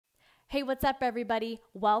Hey, what's up, everybody?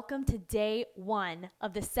 Welcome to day 1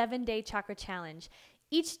 of the 7-day chakra challenge.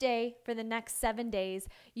 Each day for the next 7 days,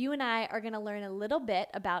 you and I are going to learn a little bit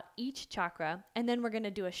about each chakra, and then we're going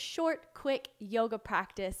to do a short, quick yoga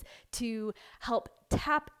practice to help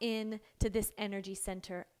tap in to this energy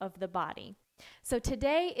center of the body. So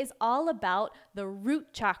today is all about the root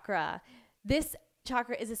chakra. This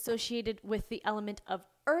chakra is associated with the element of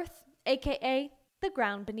earth, aka the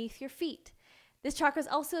ground beneath your feet. This chakra is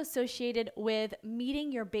also associated with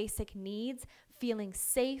meeting your basic needs, feeling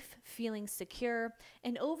safe, feeling secure,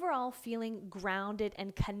 and overall feeling grounded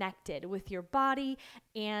and connected with your body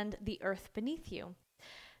and the earth beneath you.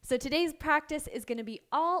 So today's practice is going to be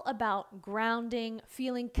all about grounding,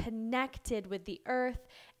 feeling connected with the earth,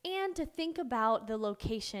 and to think about the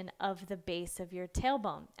location of the base of your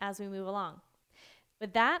tailbone as we move along.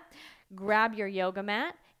 With that, grab your yoga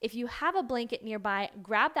mat. If you have a blanket nearby,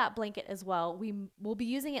 grab that blanket as well. We will be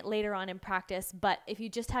using it later on in practice, but if you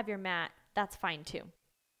just have your mat, that's fine too.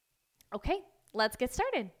 Okay, let's get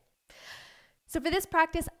started. So for this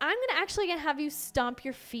practice, I'm actually gonna have you stomp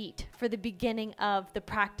your feet for the beginning of the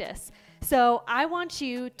practice. So I want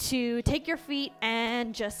you to take your feet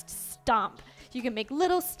and just stomp. You can make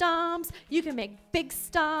little stomps, you can make big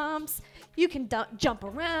stomps, you can jump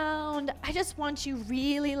around. I just want you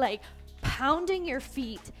really pounding your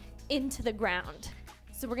feet into the ground.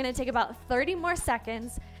 So we're gonna take about 30 more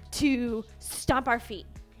seconds to stomp our feet.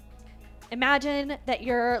 Imagine that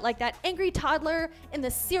you're like that angry toddler in the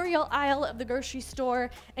cereal aisle of the grocery store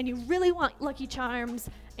and you really want Lucky Charms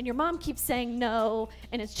and your mom keeps saying no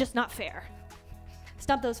and it's just not fair.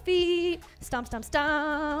 Stomp those feet, stomp, stomp,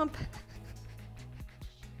 stomp.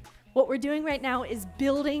 What we're doing right now is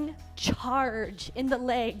building charge in the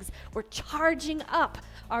legs. We're charging up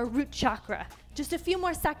our root chakra. Just a few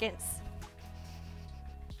more seconds.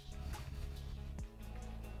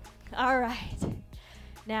 All right.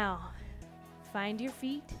 Now, find your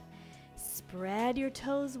feet. Spread your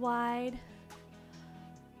toes wide.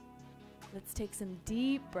 Let's take some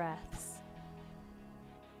deep breaths.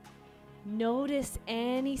 Notice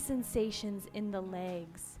any sensations in the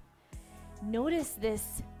legs. Notice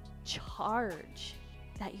this charge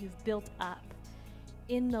that you've built up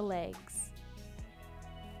in the legs.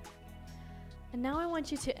 And now I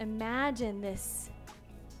want you to imagine this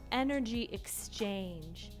energy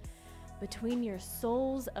exchange between your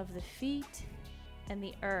soles of the feet and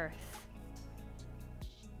the earth.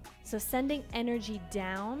 So sending energy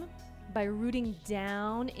down by rooting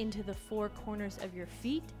down into the four corners of your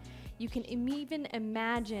feet. You can even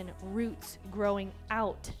imagine roots growing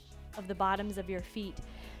out of the bottoms of your feet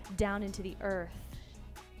down into the earth.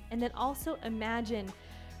 And then also imagine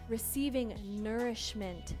receiving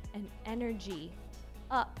nourishment and energy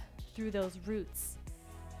up through those roots,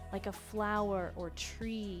 like a flower or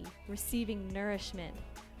tree receiving nourishment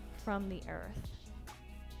from the earth.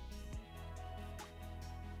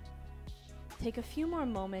 Take a few more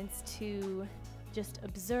moments to just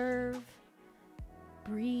observe,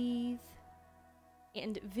 breathe,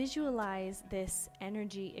 and visualize this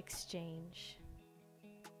energy exchange.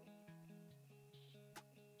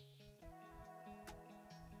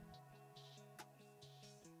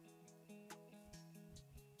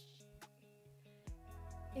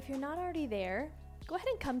 If you're not already there, go ahead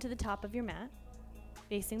and come to the top of your mat,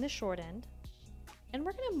 facing the short end, and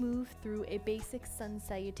we're going to move through a basic sun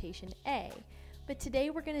salutation A, but today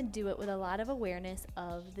we're going to do it with a lot of awareness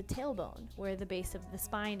of the tailbone, where the base of the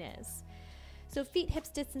spine is. So feet hips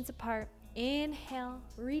distance apart, inhale,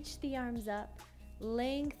 reach the arms up,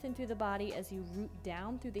 lengthen through the body as you root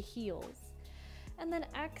down through the heels. And then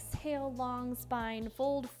exhale, long spine,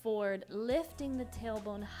 fold forward, lifting the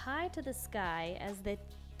tailbone high to the sky as the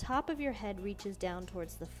top of your head reaches down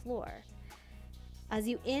towards the floor. As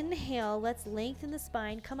you inhale, let's lengthen the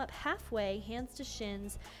spine, come up halfway, hands to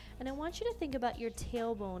shins, and I want you to think about your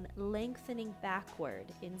tailbone lengthening backward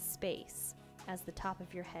in space as the top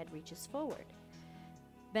of your head reaches forward.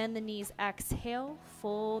 Bend the knees, exhale,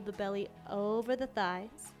 fold the belly over the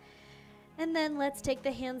thighs. And then let's take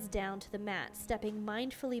the hands down to the mat, stepping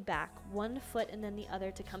mindfully back, one foot and then the other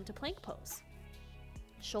to come to plank pose.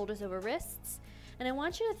 Shoulders over wrists. And I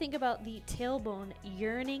want you to think about the tailbone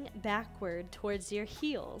yearning backward towards your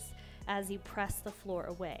heels as you press the floor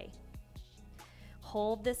away.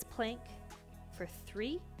 Hold this plank for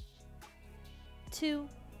 3, 2,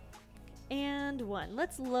 and 1.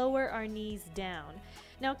 Let's lower our knees down.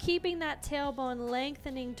 Now keeping that tailbone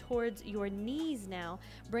lengthening towards your knees now,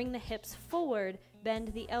 bring the hips forward, bend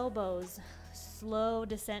the elbows, slow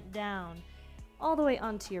descent down, all the way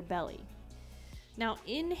onto your belly. Now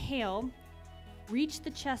inhale, Reach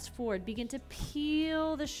the chest forward. Begin to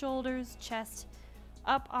peel the shoulders, chest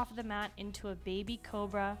up off the mat into a baby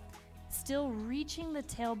cobra, still reaching the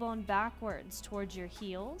tailbone backwards towards your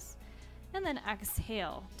heels. And then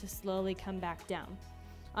exhale to slowly come back down.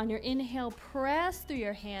 On your inhale, press through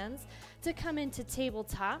your hands to come into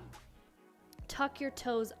tabletop. Tuck your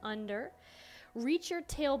toes under. Reach your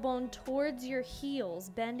tailbone towards your heels,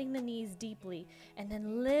 bending the knees deeply, and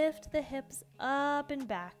then lift the hips up and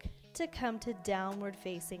back to come to downward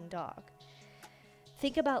facing dog.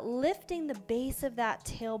 Think about lifting the base of that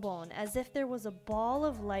tailbone as if there was a ball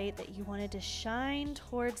of light that you wanted to shine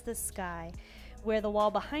towards the sky, where the wall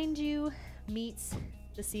behind you meets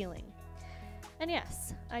the ceiling. And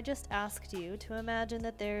yes, I just asked you to imagine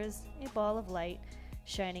that there's a ball of light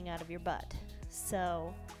shining out of your butt.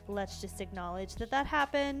 So let's just acknowledge that that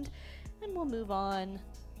happened and we'll move on.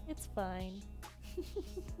 It's fine.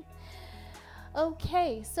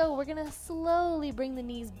 Okay, so we're gonna slowly bring the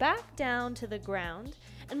knees back down to the ground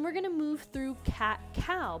and we're gonna move through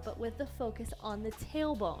cat-cow, but with the focus on the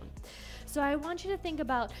tailbone. So I want you to think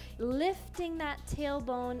about lifting that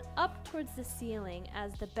tailbone up towards the ceiling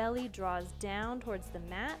as the belly draws down towards the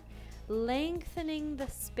mat, lengthening the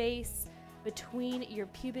space between your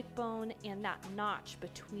pubic bone and that notch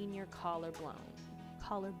between your collarbones.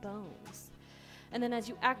 And then as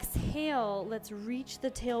you exhale, let's reach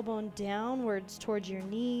the tailbone downwards towards your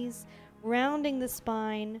knees, rounding the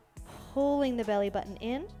spine, pulling the belly button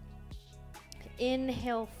in.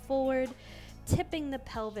 Inhale forward, tipping the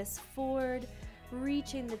pelvis forward,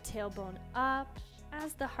 reaching the tailbone up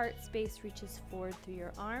as the heart space reaches forward through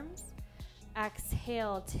your arms.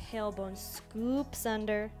 Exhale, tailbone scoops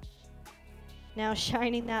under. Now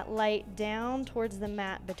shining that light down towards the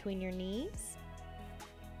mat between your knees.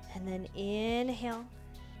 And then inhale,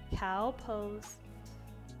 cow pose,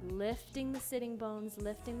 lifting the sitting bones,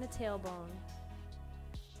 lifting the tailbone.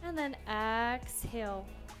 And then exhale,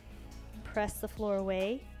 press the floor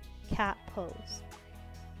away, cat pose.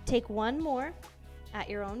 Take one more at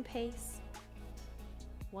your own pace.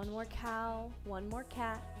 One more cow, one more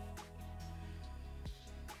cat.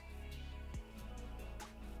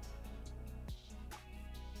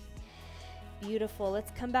 Beautiful.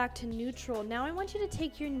 Let's come back to neutral. Now I want you to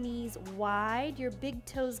take your knees wide, your big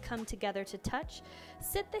toes come together to touch.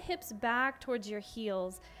 Sit the hips back towards your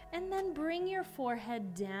heels, and then bring your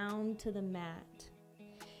forehead down to the mat.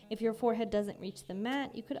 If your forehead doesn't reach the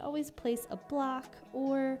mat, you could always place a block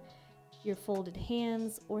or your folded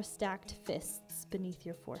hands or stacked fists beneath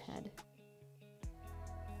your forehead.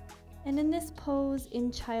 And in this pose,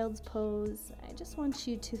 in child's pose, I just want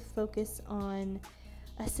you to focus on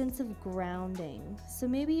a sense of grounding. So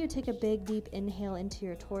maybe you take a big deep inhale into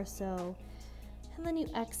your torso and then you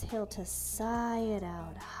exhale to sigh it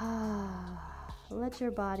out. Let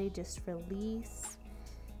your body just release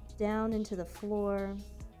down into the floor.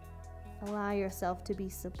 Allow yourself to be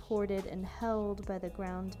supported and held by the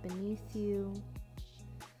ground beneath you.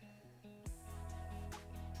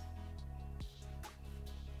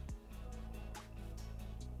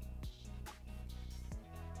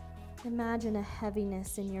 Imagine a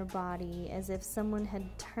heaviness in your body as if someone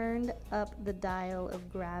had turned up the dial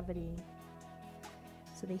of gravity.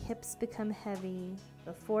 So the hips become heavy,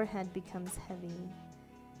 the forehead becomes heavy,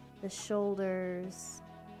 the shoulders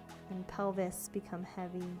and pelvis become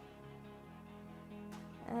heavy.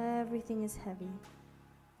 Everything is heavy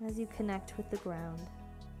as you connect with the ground.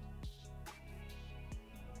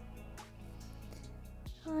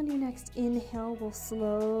 On your next inhale, we'll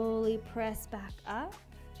slowly press back up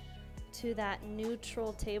to that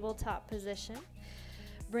neutral tabletop position.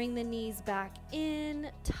 Bring the knees back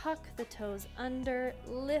in, tuck the toes under,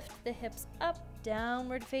 lift the hips up,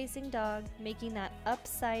 downward facing dog, making that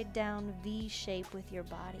upside down V shape with your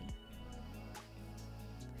body.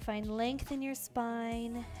 Find length in your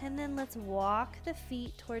spine, and then let's walk the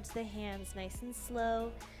feet towards the hands nice and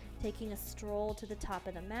slow, taking a stroll to the top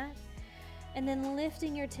of the mat. And then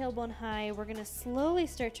lifting your tailbone high, we're gonna slowly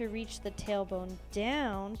start to reach the tailbone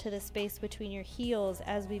down to the space between your heels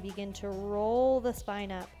as we begin to roll the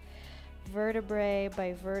spine up, vertebrae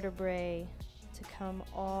by vertebrae, to come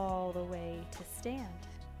all the way to stand.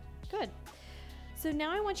 Good. So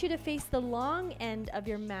now I want you to face the long end of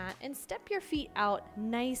your mat and step your feet out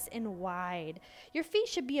nice and wide. Your feet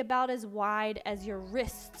should be about as wide as your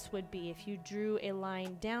wrists would be if you drew a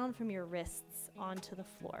line down from your wrists onto the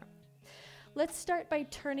floor. Let's start by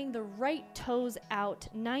turning the right toes out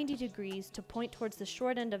 90 degrees to point towards the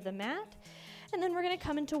short end of the mat. And then we're gonna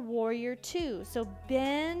come into warrior two. So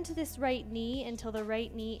bend this right knee until the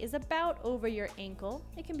right knee is about over your ankle.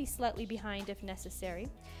 It can be slightly behind if necessary.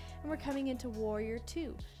 And we're coming into warrior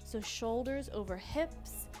two. So shoulders over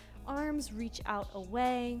hips, arms reach out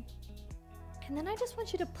away. And then I just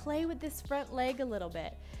want you to play with this front leg a little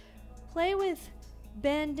bit. Play with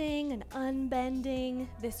bending and unbending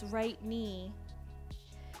this right knee.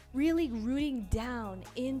 Really rooting down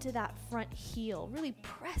into that front heel. Really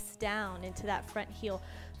press down into that front heel.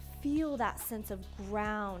 Feel that sense of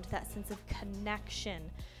ground, that sense of connection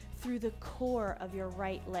through the core of your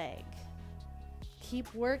right leg.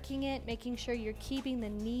 Keep working it, making sure you're keeping the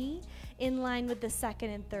knee in line with the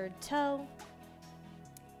second and third toe.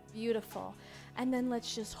 Beautiful. And then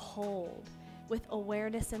let's just hold with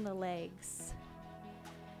awareness in the legs.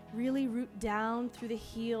 Really root down through the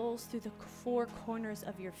heels, through the four corners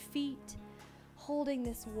of your feet. Holding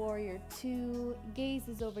this warrior two,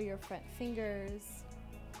 gazes over your front fingers.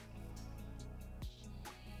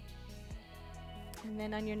 And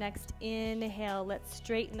then on your next inhale, let's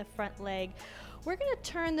straighten the front leg. We're going to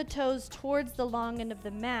turn the toes towards the long end of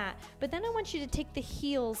the mat, but then I want you to take the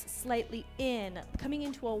heels slightly in, coming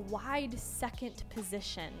into a wide second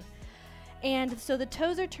position. And so the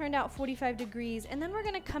toes are turned out 45 degrees, and then we're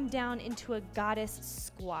going to come down into a goddess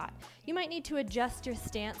squat. You might need to adjust your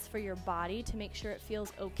stance for your body to make sure it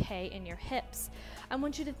feels okay in your hips. I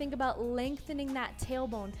want you to think about lengthening that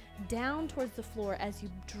tailbone down towards the floor as you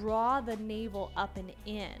draw the navel up and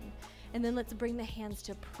in. And then let's bring the hands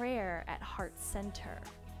to prayer at heart center.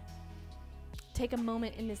 Take a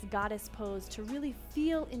moment in this goddess pose to really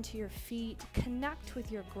feel into your feet, connect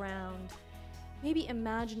with your ground. Maybe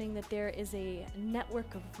imagining that there is a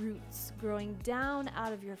network of roots growing down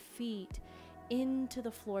out of your feet into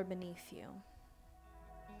the floor beneath you.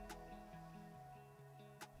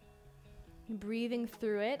 Breathing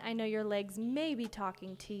through it. I know your legs may be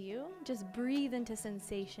talking to you. Just breathe into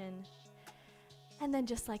sensation. And then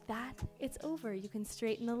just like that, it's over. You can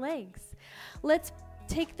straighten the legs. Let's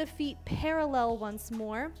take the feet parallel once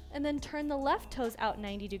more and then turn the left toes out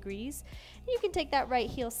 90 degrees. You can take that right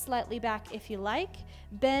heel slightly back if you like,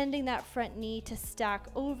 bending that front knee to stack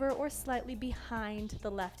over or slightly behind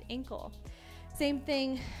the left ankle. Same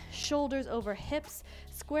thing, shoulders over hips,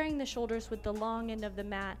 squaring the shoulders with the long end of the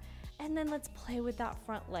mat, and then let's play with that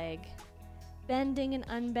front leg, bending and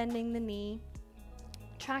unbending the knee,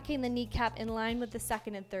 tracking the kneecap in line with the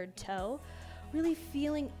second and third toe, really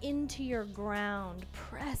feeling into your ground,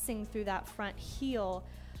 pressing through that front heel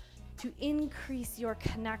to increase your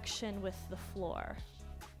connection with the floor.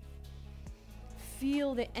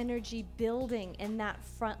 Feel the energy building in that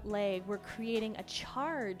front leg. We're creating a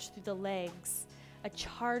charge through the legs, a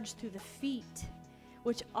charge through the feet,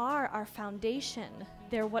 which are our foundation.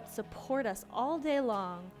 They're what support us all day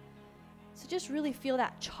long. So just really feel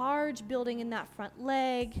that charge building in that front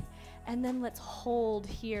leg. And then let's hold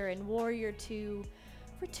here in warrior two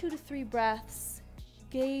for 2 to 3 breaths.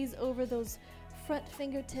 Gaze over those front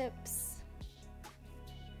fingertips.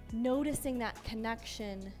 Noticing that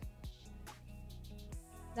connection,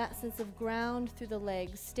 that sense of ground through the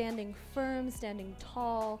legs, standing firm, standing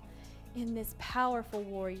tall in this powerful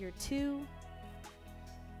warrior two.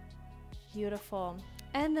 Beautiful.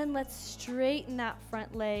 And then let's straighten that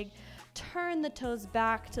front leg. Turn the toes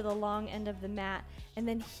back to the long end of the mat and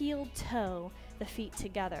then heel toe the feet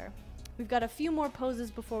together. We've got a few more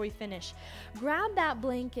poses before we finish. Grab that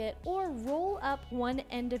blanket or roll up one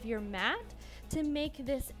end of your mat to make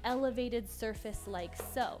this elevated surface like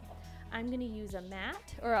so. I'm going to use a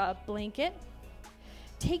mat or a blanket.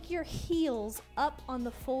 Take your heels up on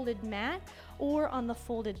the folded mat or on the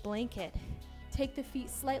folded blanket. Take the feet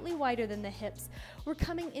slightly wider than the hips. We're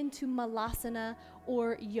coming into malasana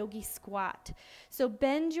or yogi squat. So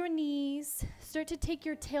bend your knees, start to take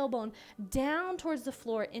your tailbone down towards the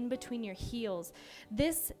floor in between your heels.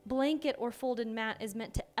 This blanket or folded mat is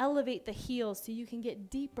meant to elevate the heels so you can get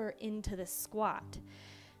deeper into the squat.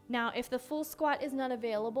 Now, if the full squat is not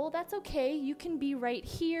available, that's okay. You can be right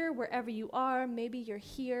here, wherever you are. Maybe you're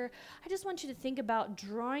here. I just want you to think about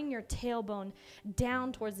drawing your tailbone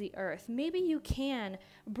down towards the earth. Maybe you can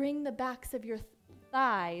bring the backs of your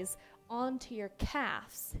thighs onto your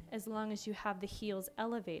calves as long as you have the heels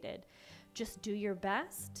elevated. Just do your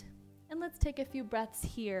best. And let's take a few breaths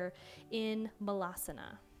here in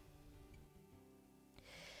malasana.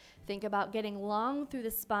 Think about getting long through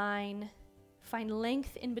the spine. Find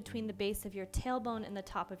length in between the base of your tailbone and the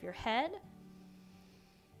top of your head.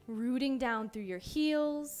 Rooting down through your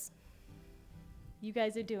heels. You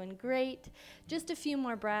guys are doing great. Just a few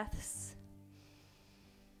more breaths.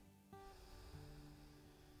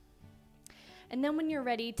 And then when you're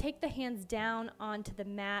ready, take the hands down onto the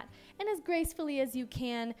mat and as gracefully as you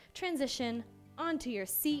can, transition onto your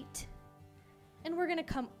seat. And we're going to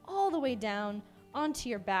come all the way down onto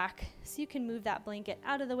your back. So you can move that blanket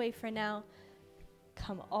out of the way for now.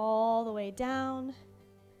 Come all the way down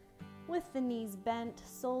with the knees bent,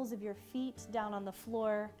 soles of your feet down on the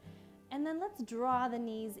floor. And then let's draw the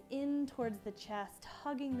knees in towards the chest,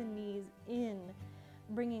 hugging the knees in,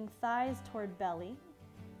 bringing thighs toward belly.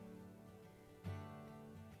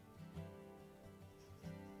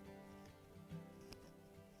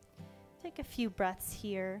 Take a few breaths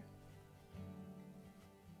here.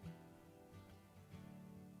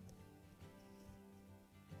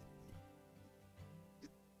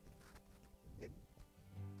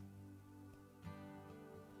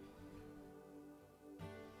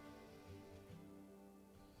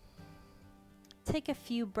 Take a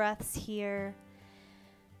few breaths here,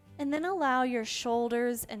 and then allow your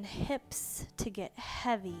shoulders and hips to get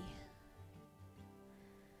heavy.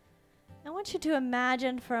 I want you to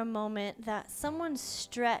imagine for a moment that someone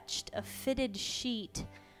stretched a fitted sheet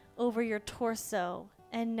over your torso,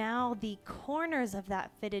 and now the corners of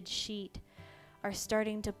that fitted sheet are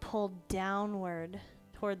starting to pull downward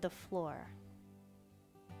toward the floor.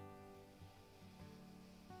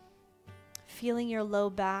 Feeling your low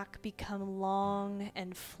back become long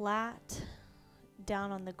and flat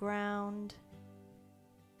down on the ground.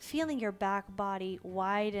 Feeling your back body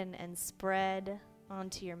widen and spread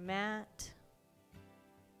onto your mat.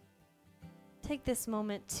 Take this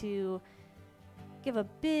moment to give a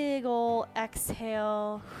big ol'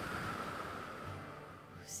 exhale.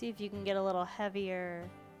 See if you can get a little heavier.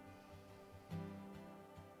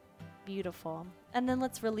 Beautiful. And then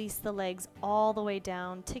let's release the legs all the way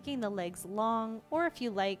down, taking the legs long, or if you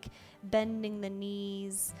like, bending the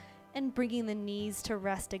knees and bringing the knees to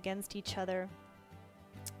rest against each other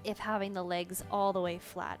if having the legs all the way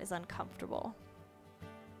flat is uncomfortable.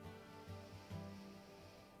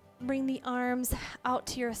 Bring the arms out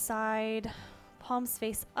to your side, palms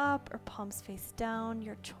face up or palms face down,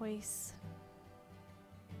 your choice.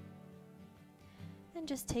 And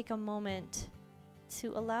just take a moment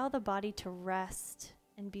to allow the body to rest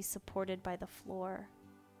and be supported by the floor.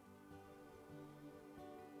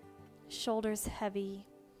 Shoulders heavy,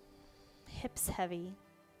 hips heavy,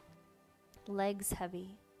 legs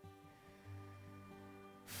heavy.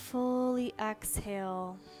 Fully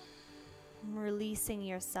exhale, releasing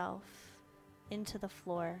yourself into the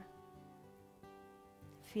floor,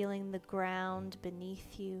 feeling the ground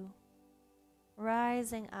beneath you,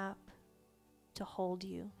 rising up to hold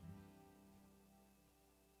you.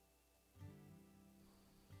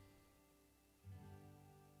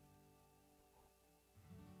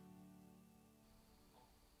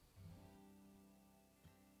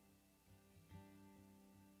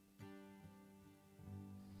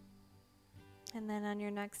 And then on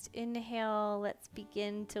your next inhale, let's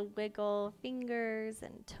begin to wiggle fingers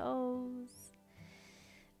and toes.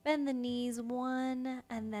 Bend the knees one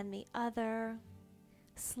and then the other.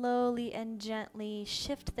 Slowly and gently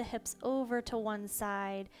shift the hips over to one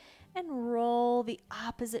side and roll the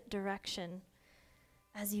opposite direction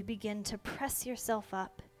as you begin to press yourself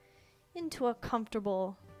up into a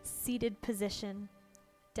comfortable seated position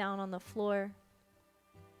down on the floor.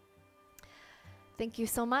 Thank you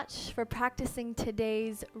so much for practicing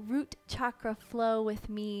today's root chakra flow with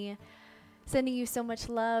me. Sending you so much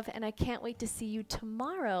love, and I can't wait to see you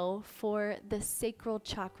tomorrow for the sacral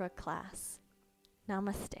chakra class.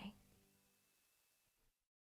 Namaste.